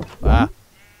tunes. Ah.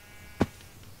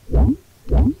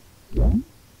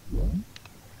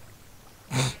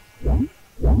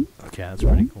 Okay, that's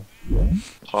pretty cool.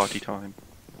 Party time.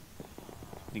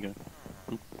 There you go.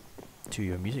 Oop. To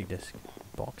your music disc.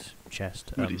 Box.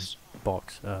 Chest. Goodies.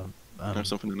 Box. There's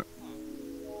something in it.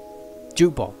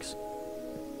 Jukebox.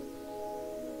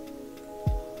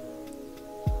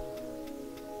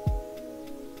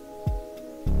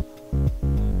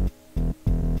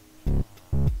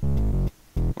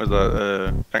 Where's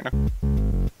that, Techno?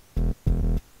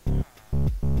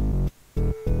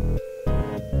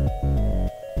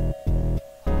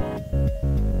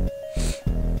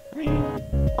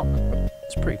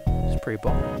 It's pretty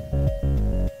bomb.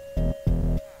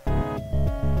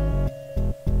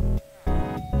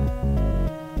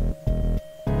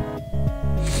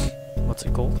 What's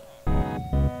it called? I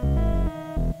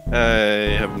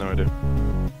have no idea.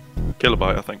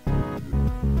 Kilobyte, I think.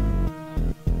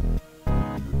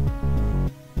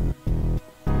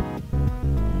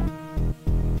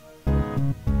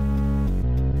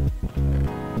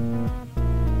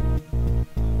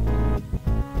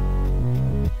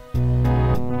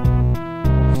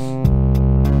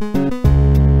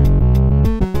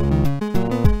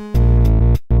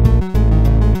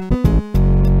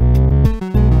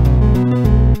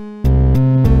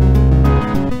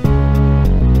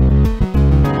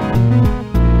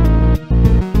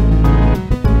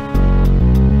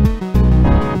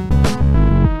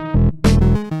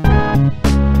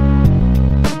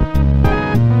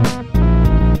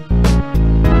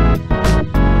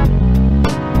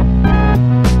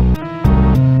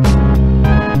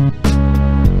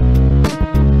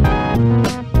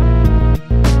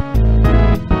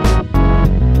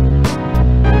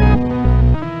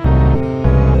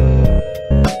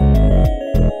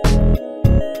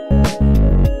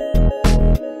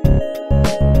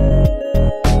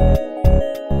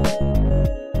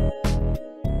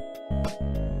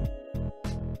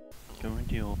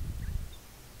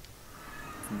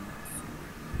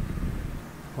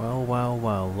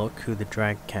 Well, look who the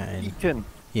drag cat in. Beacon.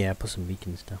 Yeah, put some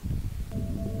beacons down.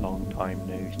 Long time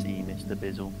no see, Mr.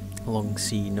 Bizzle. Long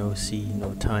see, no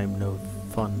time, no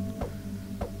fun.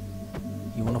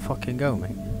 You wanna fucking go, mate?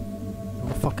 You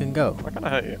wanna fucking go? Why can't I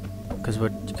hurt you? Because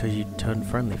you turned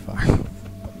friendly fire.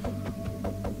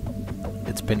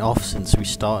 It's been off since we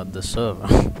started the server.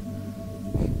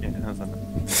 Yeah, it hasn't.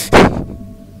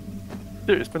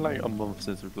 Dude, it's been like a month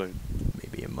since we played.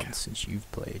 Maybe a month since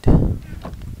you've played.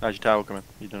 How's your tower coming?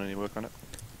 You done any work on it?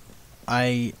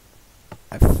 I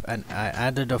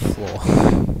added a floor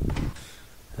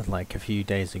like a few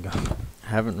days ago. I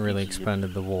haven't really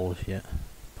expanded the walls yet,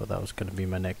 but that was going to be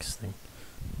my next thing.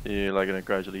 You're like gonna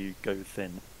gradually go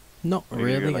thin. Not Maybe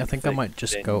really. like I think I thick, might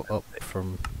just thin, go up thick.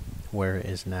 from where it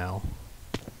is now.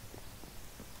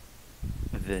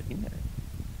 Very nice.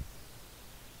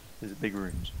 Is it big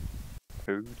rooms?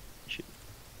 Holy shit.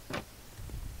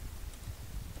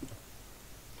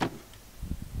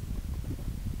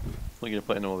 What are you gonna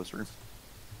put in all this room?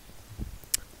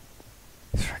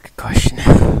 That's a good question.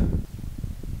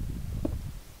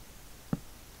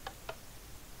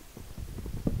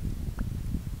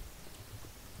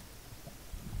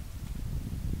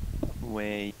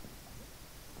 Where?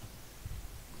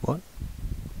 What?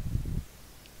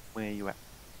 Where you at?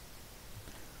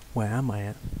 Where am I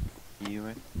at? You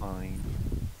at mine.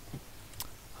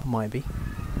 I might be.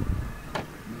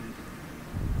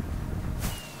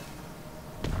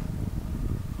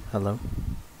 Hello?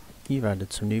 You've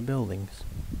added some new buildings.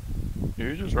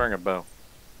 You just rang a bell.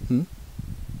 Hmm?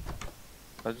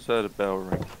 I just heard a bell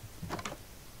ring.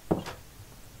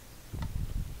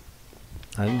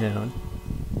 I'm down.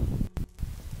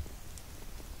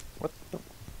 What the?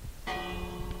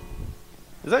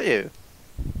 Is that you?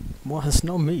 What? It's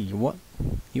not me. What?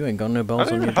 You ain't got no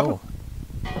bells on your door.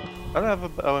 I don't have a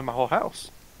bell in my whole house.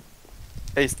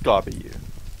 It's gotta be you.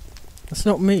 That's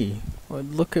not me. Well,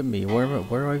 look at me. Where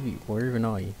even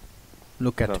are you?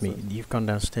 Look at me. You've gone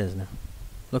downstairs now.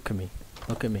 Look at me.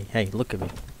 Look at me. Hey, look at me.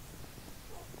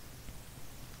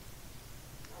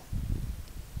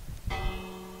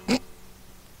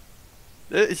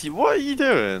 What are you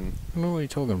doing? I don't know what you're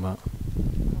talking about.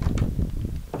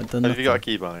 I've done Have you got a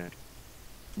nothing. keybind?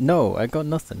 No, I got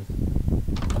nothing.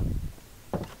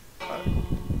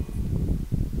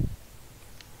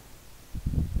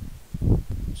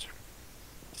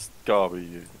 It's gotta be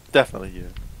you. Definitely you.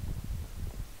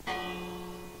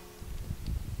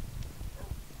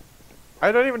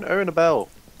 I don't even own a bell.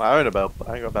 I own a bell, but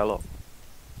I ain't got a bell up.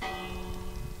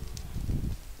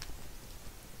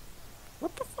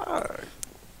 What the fuck?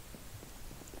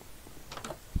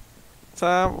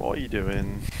 Sam, what are you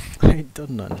doing? I ain't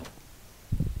done none.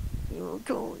 Oh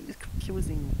god, it's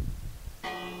confusing.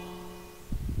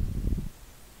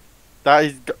 That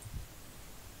is.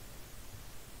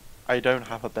 I don't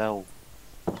have a bell.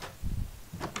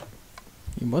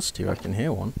 You must do. I can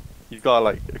hear one. You've got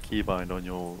like a keybind on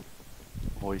your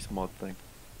voice mod thing.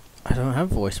 I don't have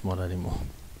voice mod anymore.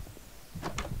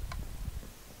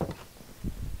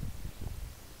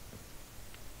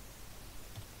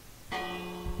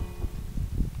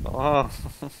 Oh.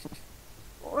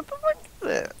 What the fuck is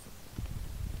it?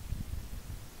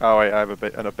 Oh wait, I have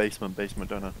a basement,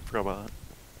 don't I? Forgot about that.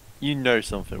 You know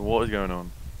something. What is going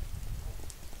on?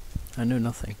 I know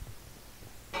nothing.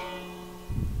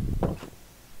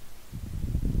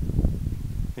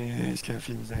 Yeah, it's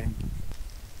confusing.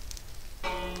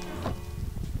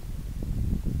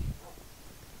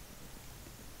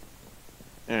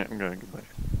 Yeah, I'm going goodbye.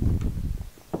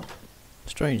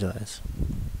 Strange that is.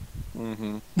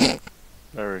 Mm-hmm.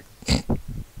 Very.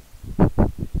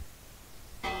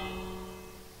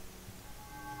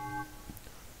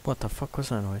 What the fuck was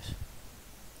that noise?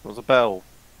 It was a bell.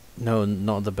 No,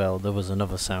 not the bell. There was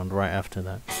another sound right after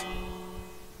that.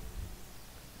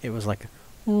 It was like a...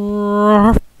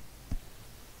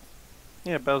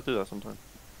 Yeah, bells do that sometimes.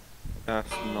 That's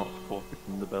not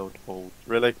fucking the bell told.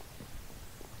 Really?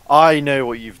 I know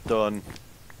what you've done.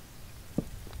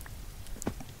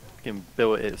 Fucking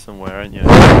built it somewhere, ain't you?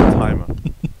 Timer.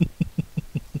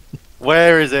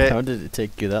 Where is it? How did it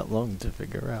take you that long to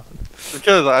figure out?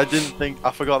 Because I didn't think.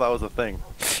 I forgot that was a thing.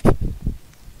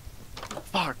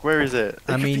 Fuck, where is it?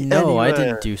 I It could mean, be no, I anywhere.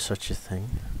 didn't do such a thing.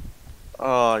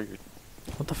 Oh, you...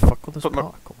 What the fuck were those Put my-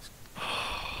 particles?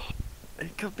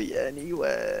 It could be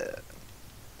anywhere.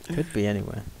 Could be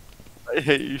anywhere. I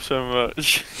hate you so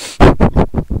much.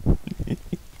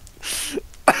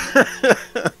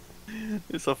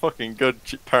 It's a fucking good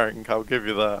prank, I'll give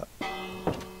you that.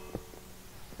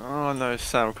 Oh no,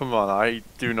 Sam, come on, I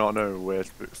do not know where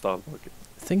to start looking.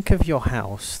 Think of your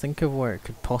house. Think of where it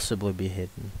could possibly be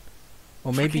hidden.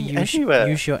 Or maybe Fucking use anywhere.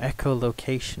 your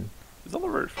echolocation. It's on the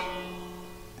roof.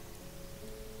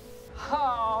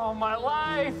 Oh, my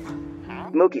life!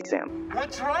 Moki Sam.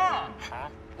 What's wrong?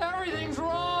 Everything's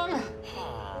wrong!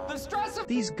 The stress of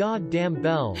These goddamn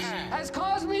bells. has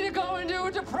caused me to go into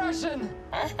a depression!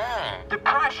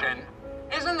 Depression?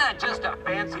 Isn't that just a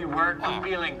fancy word for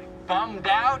feeling bummed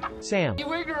out? Sam.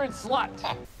 You ignorant slut!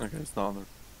 Okay, it's not on the...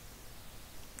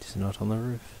 It's not on the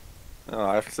roof. Oh,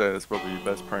 I have to say, it's probably your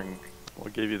best prank.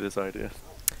 What gave you this idea?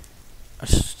 I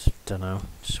just don't know.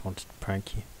 Just wanted to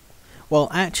prank you. Well,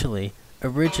 actually,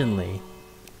 originally,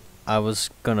 I was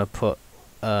gonna put,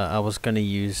 I was gonna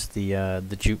use the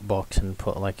jukebox and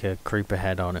put like a creeper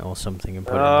head on it or something and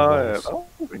put it in the Yeah, walls. that would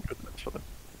have been good actually.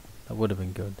 That would have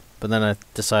been good. But then I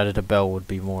decided a bell would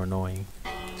be more annoying.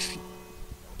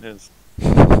 Yes.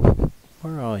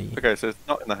 Where are you? Okay, so it's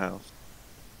not in the house.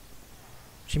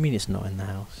 What do you mean it's not in the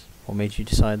house? What made you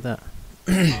decide that?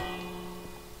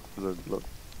 Because look.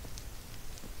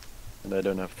 And I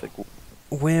don't have thick walls.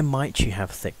 Where might you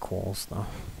have thick walls, though?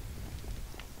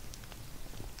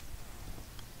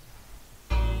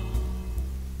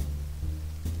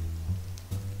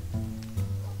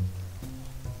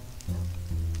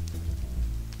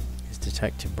 Is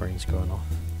detective brain's going off.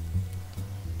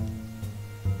 You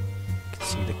can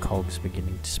see the cogs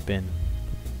beginning to spin.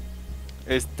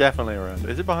 It's definitely around.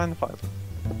 Is it behind the pipe?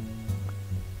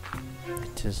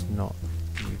 It is not.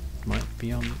 You might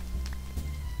be on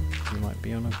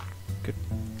a good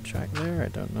track there, I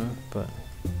don't know, but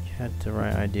you had the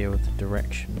right idea with the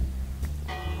direction.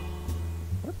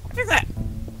 What is that?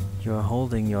 You're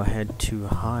holding your head too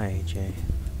high, Jay.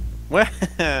 Where?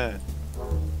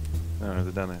 Oh, is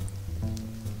it down there?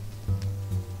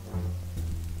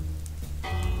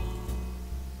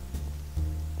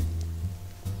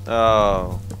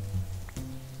 Oh.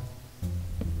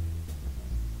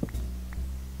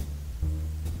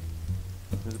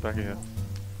 Is it back here?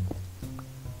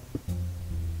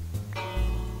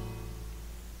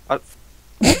 That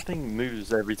thing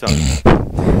moves every time.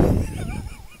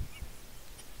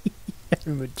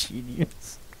 I'm a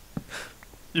genius.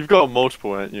 You've got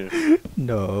multiple, haven't you?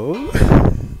 No.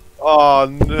 Oh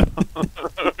no!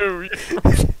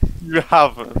 You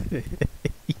haven't.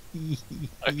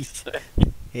 I say.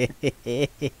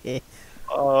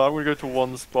 Oh, I'm gonna go to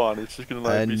one spot. And it's just gonna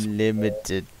like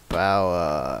unlimited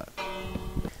power.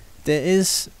 There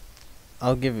is.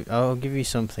 I'll give you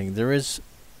something. There is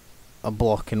a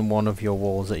block in one of your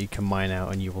walls that you can mine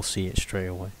out, and you will see it straight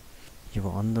away. You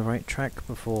were on the right track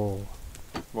before.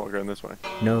 What, going this way?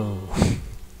 No.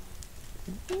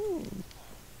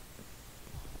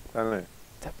 I don't know.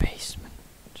 The basement.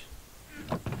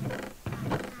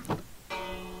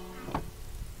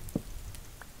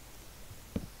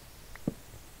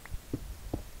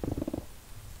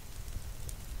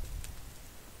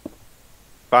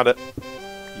 Found it.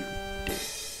 You dick.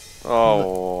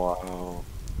 Oh wow.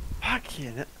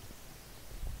 Fucking it.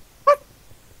 What?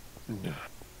 No.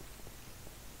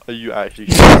 Are you actually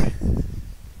sure?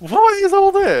 What is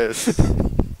all this?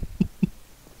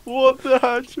 What the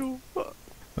actual fuck?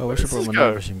 Oh, I should put my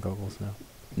night vision goggles now.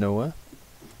 Nowhere?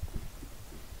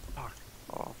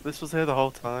 Oh, this was here the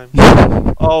whole time.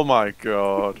 Oh my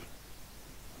god.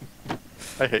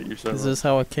 I hate you so much. This is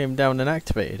how I came down and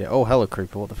activated it. Oh, hello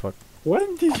creeper, what the fuck?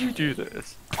 When did you do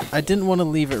this? I didn't want to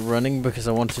leave it running because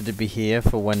I wanted to be here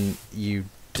for when you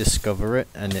discover it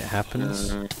and it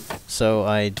happens. So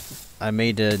I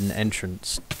made an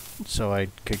entrance so I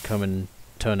could come and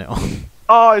turn it on.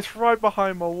 Oh, it's right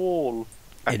behind my wall.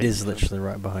 It is literally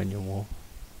right behind your wall.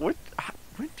 What?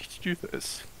 When did you do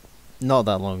this? Not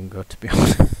that long ago, to be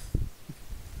honest.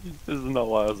 This is not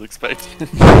what I was expecting.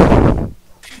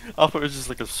 I thought it was just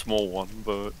like a small one,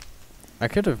 but... I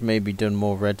could have maybe done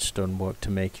more redstone work to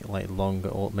make it like longer,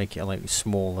 or make it like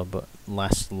smaller but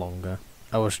last longer.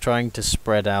 I was trying to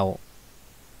spread out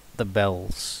the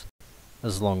bells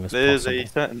as long as There's possible. a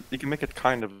certain... You can make it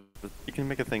kind of... You can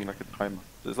make a thing like a timer.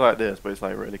 It's like this, but it's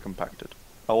like really compacted.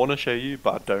 I want to show you,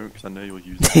 but I don't because I know you'll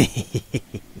use it.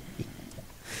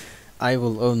 I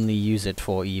will only use it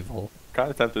for evil. Kind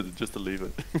of tempted just to leave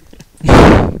it.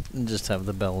 And just have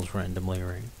the bells randomly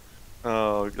ring.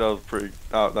 Oh, that was pretty...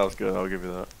 that was good, I'll give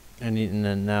you that. And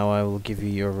then now I will give you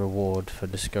your reward for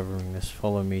discovering this.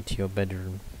 Follow me to your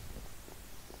bedroom.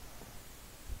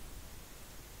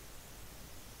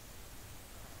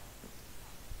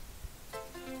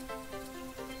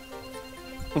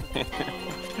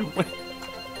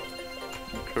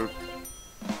 Cool.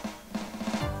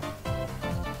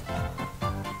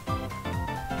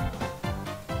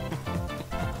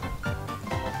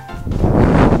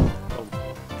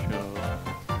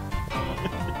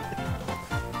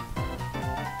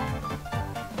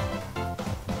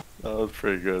 That was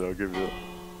pretty good, I'll give you that.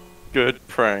 Good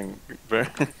prank.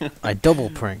 I double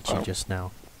pranked you just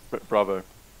now. Bravo.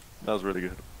 That was really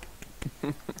good.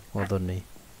 Well done, me.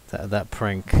 That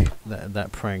prank,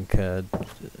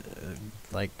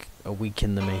 like a week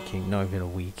in the making. Not even a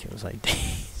week. It was like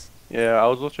days. Yeah, I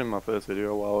was watching my first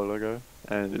video a while ago,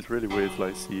 and it's really weird to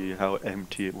like see how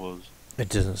empty it was. It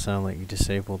doesn't sound like you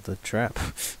disabled the trap.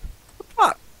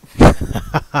 What?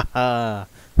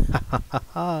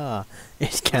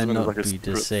 It cannot like a be secret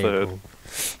disabled.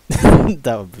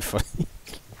 That would be funny.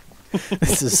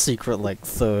 It's a secret like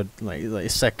third, like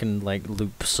second like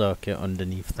loop circuit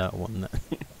underneath that one.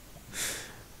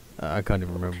 I can't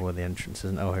even remember where the entrance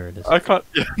is. Oh, here it is. I can't.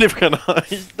 Yeah, never can I.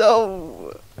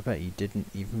 No. I bet you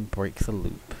didn't even break the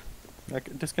loop. I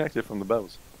disconnected from the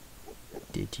bells.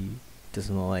 Did you?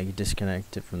 Doesn't look like you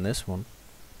disconnected from this one.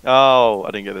 Oh,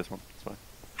 I didn't get this one. It's fine.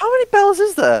 How many bells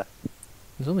is there?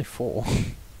 There's only 4.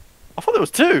 I thought there was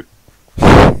 2.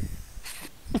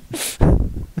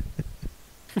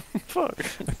 Fuck.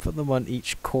 I put them on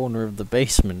each corner of the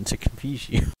basement to confuse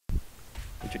you.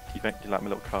 You like my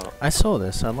little cart? I saw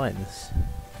this. I like this.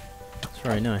 It's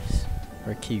very nice.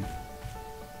 Very cute.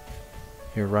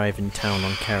 You arrive in town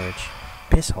on carriage.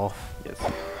 Piss off. Yes.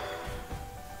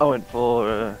 I went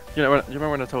for, you remember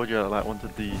when I told you I like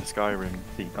wanted the Skyrim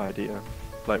theme idea,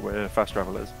 like where fast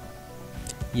travel is?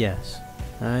 Yes.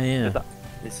 Ah, yeah.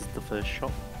 This is the first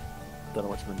shop. Don't know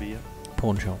what's gonna be yet.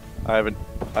 Pawn shop. I haven't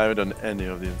done any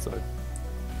of the inside.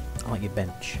 I like your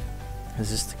bench.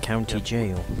 Is this the county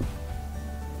jail?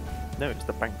 No, it's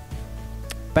the bank.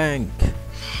 Bank.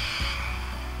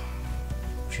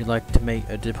 Would you like to make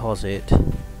a deposit?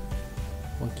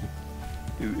 Monkey.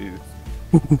 Ooh.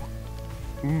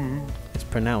 It's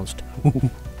pronounced.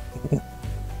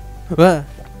 Ah.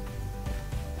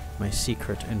 My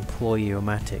secret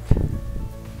employee-o-matic.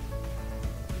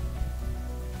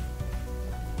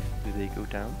 Do they go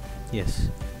down? Yes.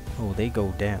 Oh, they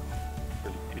go down.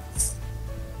 It's...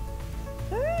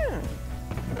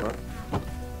 What?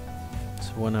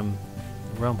 So when I'm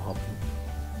realm hopping,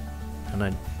 and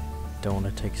I don't want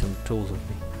to take some tools with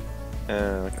me,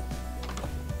 Okay.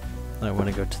 like when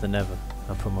I go to the Nether,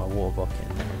 I put my water bucket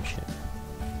in there and shit.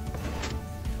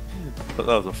 But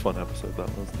that was a fun episode, that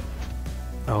wasn't it?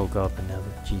 Oh god, the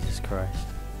Nether. Jesus Christ.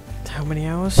 How many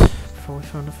hours before we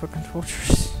found the fucking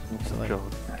fortress? Was it like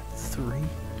God. 3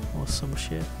 or some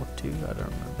shit? Or 2? I don't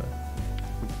remember.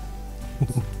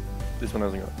 This one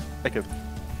hasn't got... Okay.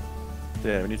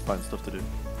 Yeah, we need to find stuff to do.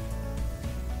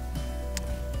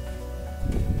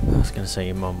 I was gonna say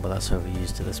your mum, but that's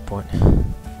overused at this point.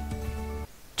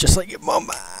 Just like your mum!